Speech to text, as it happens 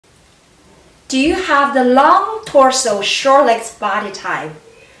Do you have the long torso, short legs body type?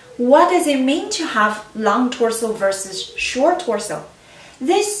 What does it mean to have long torso versus short torso?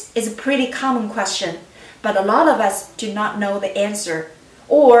 This is a pretty common question, but a lot of us do not know the answer.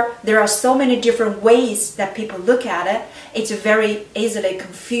 Or there are so many different ways that people look at it, it's very easily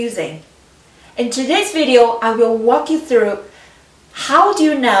confusing. In today's video, I will walk you through how do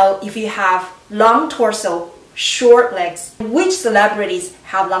you know if you have long torso, short legs, which celebrities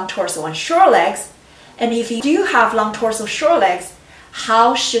have long torso and short legs, and if you do have long torso, short legs,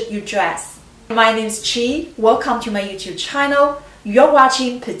 how should you dress? My name is Chi. Welcome to my YouTube channel. You're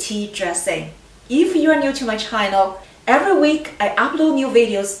watching Petite Dressing. If you are new to my channel, every week I upload new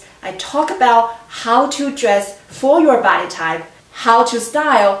videos. I talk about how to dress for your body type, how to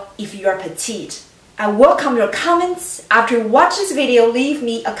style if you are petite. I welcome your comments. After you watch this video, leave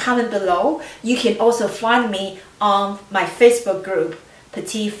me a comment below. You can also find me on my Facebook group,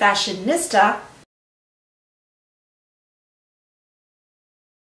 Petite Fashionista.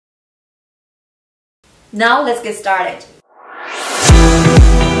 Now let's get started.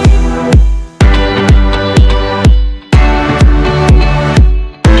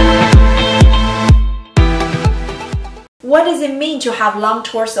 What does it mean to have long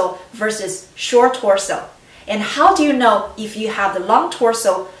torso versus short torso? And how do you know if you have the long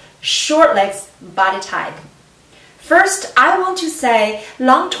torso, short legs body type? First, I want to say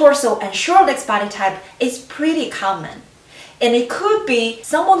long torso and short legs body type is pretty common. And it could be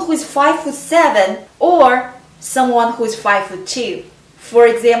someone who is 5'7" or someone who is 5'2". For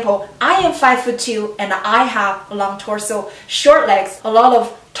example, I am 5'2" and I have a long torso, short legs. A lot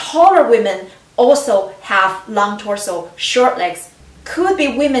of taller women also have long torso, short legs. Could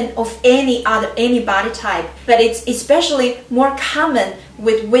be women of any body type, but it's especially more common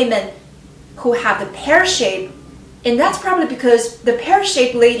with women who have the pear shape, and that's probably because the pear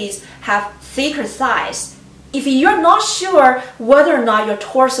shaped ladies have thicker thighs. If you're not sure whether or not your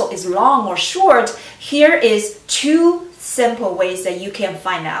torso is long or short, here is two simple ways that you can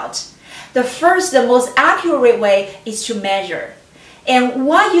find out. The first, the most accurate way is to measure. And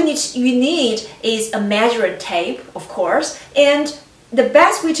what you need is a measuring tape, of course, and the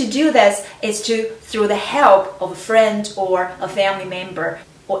best way to do this is through the help of a friend or a family member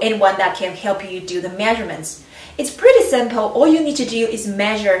or anyone that can help you do the measurements. It's pretty simple. All you need to do is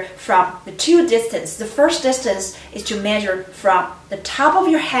measure from the two distances. The first distance is to measure from the top of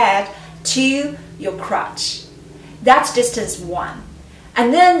your head to your crotch. That's distance 1.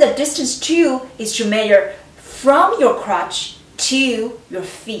 And then the distance 2 is to measure from your crotch to your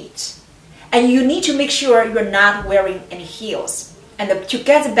feet. And you need to make sure you're not wearing any heels. And to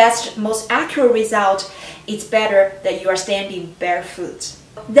get the best, most accurate result, it's better that you are standing barefoot.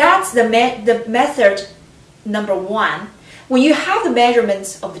 That's the method number 1. When you have the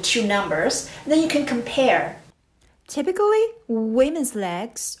measurements of the two numbers, then you can compare. Typically, women's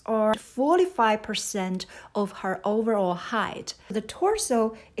legs are 45% of her overall height. The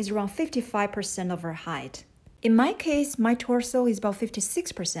torso is around 55% of her height. In my case, my torso is about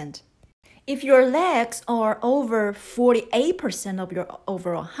 56%. If your legs are over 48% of your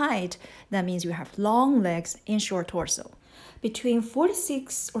overall height, that means you have long legs and short torso. Between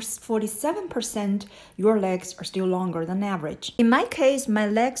 46 or 47%, your legs are still longer than average. In my case, my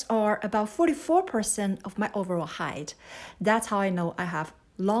legs are about 44% of my overall height. That's how I know I have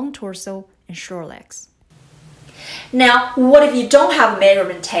long torso and short legs. Now, what if you don't have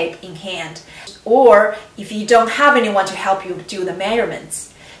measurement tape in hand? Or if you don't have anyone to help you do the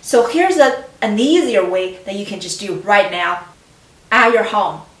measurements? So here's an easier way that you can just do right now at your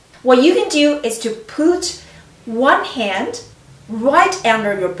home. What you can do is to put one hand right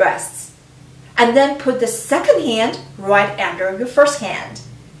under your breasts and then put the second hand right under your first hand.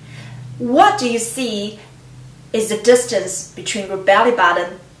 What do you see is the distance between your belly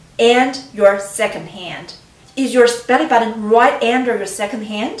button and your second hand. Is your belly button right under your second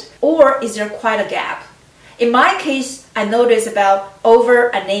hand, or is there quite a gap? In my case, I notice about over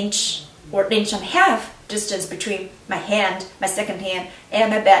an inch or an inch and a half distance between my hand, my second hand,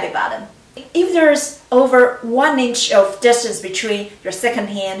 and my belly button. If there's over 1 inch of distance between your second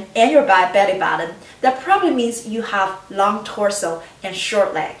hand and your belly button, that probably means you have long torso and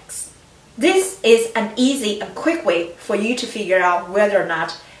short legs. This is an easy and quick way for you to figure out whether or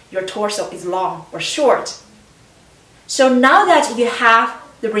not your torso is long or short. So now that you have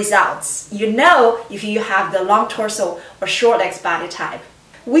the results, you know if you have the long torso or short legs body type.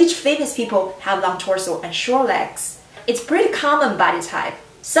 Which famous people have long torso and short legs? It's pretty common body type.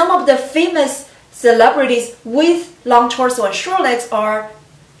 Some of the famous celebrities with long torso and short legs are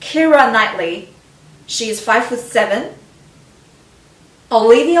Keira Knightley. She is 5'7".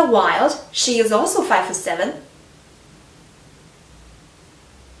 Olivia Wilde, she is also 5'7".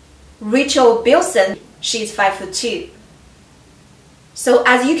 Rachel Bilson, she is 5'2". So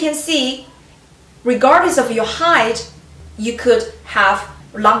as you can see, regardless of your height, you could have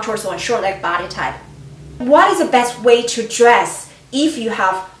long torso and short leg body type. What is the best way to dress if you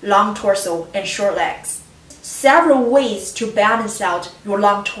have long torso and short legs? Several ways to balance out your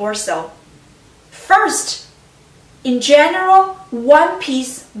long torso. First, in general, one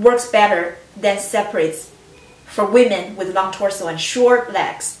piece works better than separates for women with long torso and short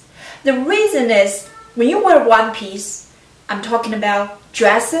legs. The reason is when you wear one piece, I'm talking about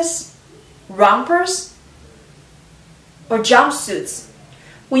dresses, rompers, or jumpsuits.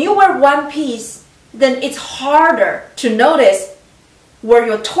 When you wear one piece, then it's harder to notice where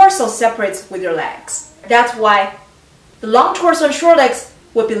your torso separates with your legs. That's why the long torso and short legs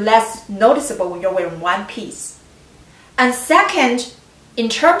will be less noticeable when you're wearing one piece. And second, in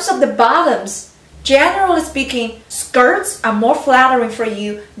terms of the bottoms, generally speaking, skirts are more flattering for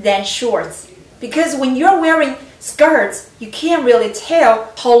you than shorts. Because when you're wearing skirts, you can't really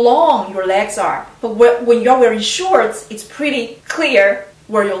tell how long your legs are. But when you're wearing shorts, it's pretty clear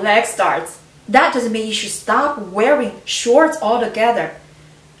where your leg starts. That doesn't mean you should stop wearing shorts altogether.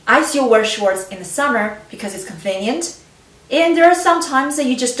 I still wear shorts in the summer because it's convenient. And there are some times that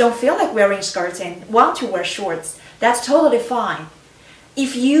you just don't feel like wearing skirts and want to wear shorts. That's totally fine.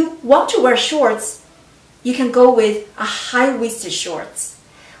 If you want to wear shorts, you can go with a high-waisted shorts.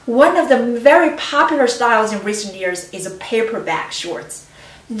 One of the very popular styles in recent years is a paperback shorts.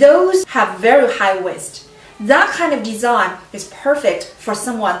 Those have very high waist. That kind of design is perfect for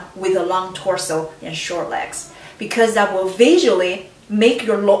someone with a long torso and short legs because that will visually make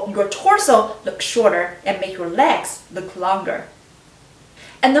your torso look shorter and make your legs look longer.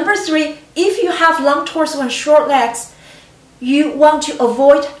 And number three, if you have long torso and short legs, you want to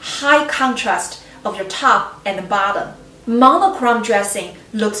avoid high contrast of your top and the bottom. Monochrome dressing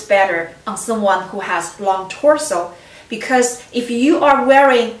looks better on someone who has long torso because if you are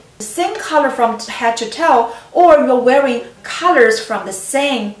wearing the same color from head to toe or you're wearing colors from the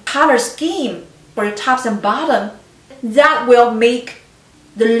same color scheme for your tops and bottom, that will make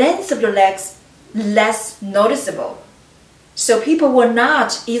the length of your legs less noticeable. So people will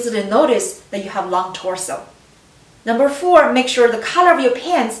not easily notice that you have long torso. Number four, make sure the color of your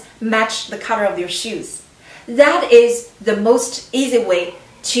pants match the color of your shoes. That is the most easy way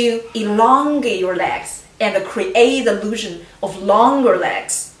to elongate your legs and create the illusion of longer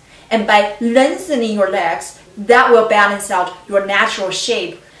legs. And by lengthening your legs, that will balance out your natural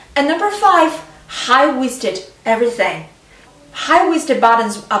shape. And number five, high-waisted everything. High-waisted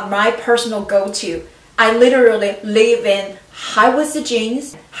bottoms are my personal go-to. I literally live in high-waisted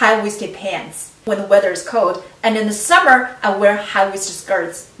jeans, high-waisted pants when the weather is cold. And in the summer, I wear high-waisted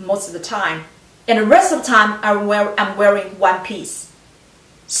skirts most of the time. And the rest of the time, I'm wearing one piece.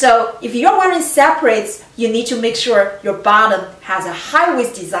 So if you're wearing separates, you need to make sure your bottom has a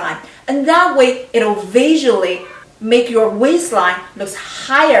high-waist design. And that way, it'll visually make your waistline look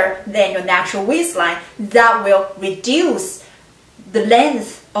higher than your natural waistline. That will reduce the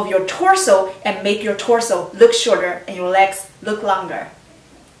length of your torso and make your torso look shorter and your legs look longer.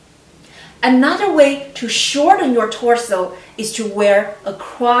 Another way to shorten your torso is to wear a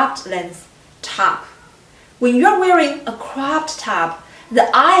cropped length top. When you're wearing a cropped top, the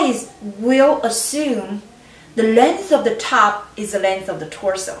eyes will assume the length of the top is the length of the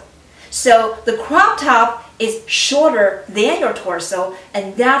torso. So the crop top is shorter than your torso,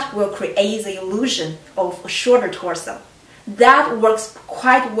 and that will create the illusion of a shorter torso. That works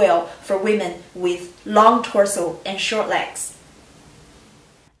quite well for women with long torso and short legs.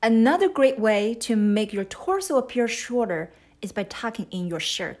 Another great way to make your torso appear shorter is by tucking in your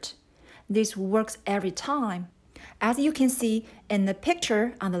shirt. This works every time, as you can see in the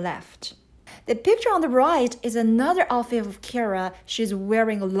picture on the left. The picture on the right is another outfit of Kara. She's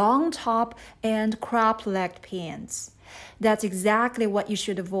wearing a long top and cropped-legged pants. That's exactly what you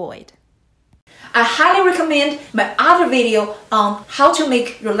should avoid. I highly recommend my other video on how to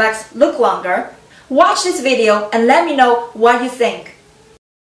make your legs look longer. Watch this video and let me know what you think.